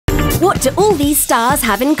What do all these stars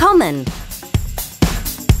have in common?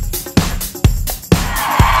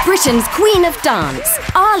 Britain's Queen of Dance,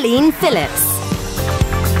 Arlene Phillips.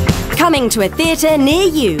 Coming to a theatre near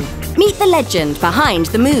you, meet the legend behind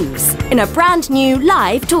the moves in a brand new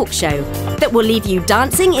live talk show that will leave you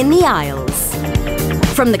dancing in the aisles.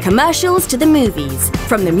 From the commercials to the movies,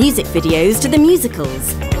 from the music videos to the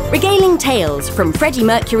musicals, regaling tales from Freddie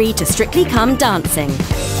Mercury to Strictly Come Dancing,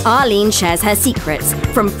 Arlene shares her secrets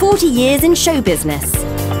from 40 years in show business.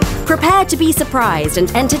 Prepare to be surprised and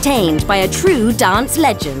entertained by a true dance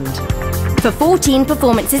legend. For 14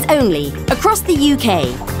 performances only across the UK.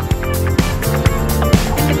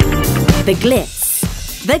 The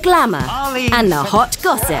Glitz, the Glamour, and the hot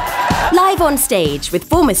gossip. Live on stage with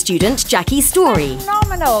former student Jacquie Storey.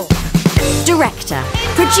 Phenomenal! Director,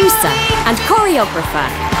 producer, and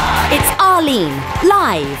choreographer. It's Arlene,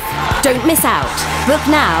 live. Don't miss out. Book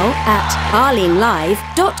now at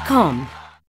arlenelive.com.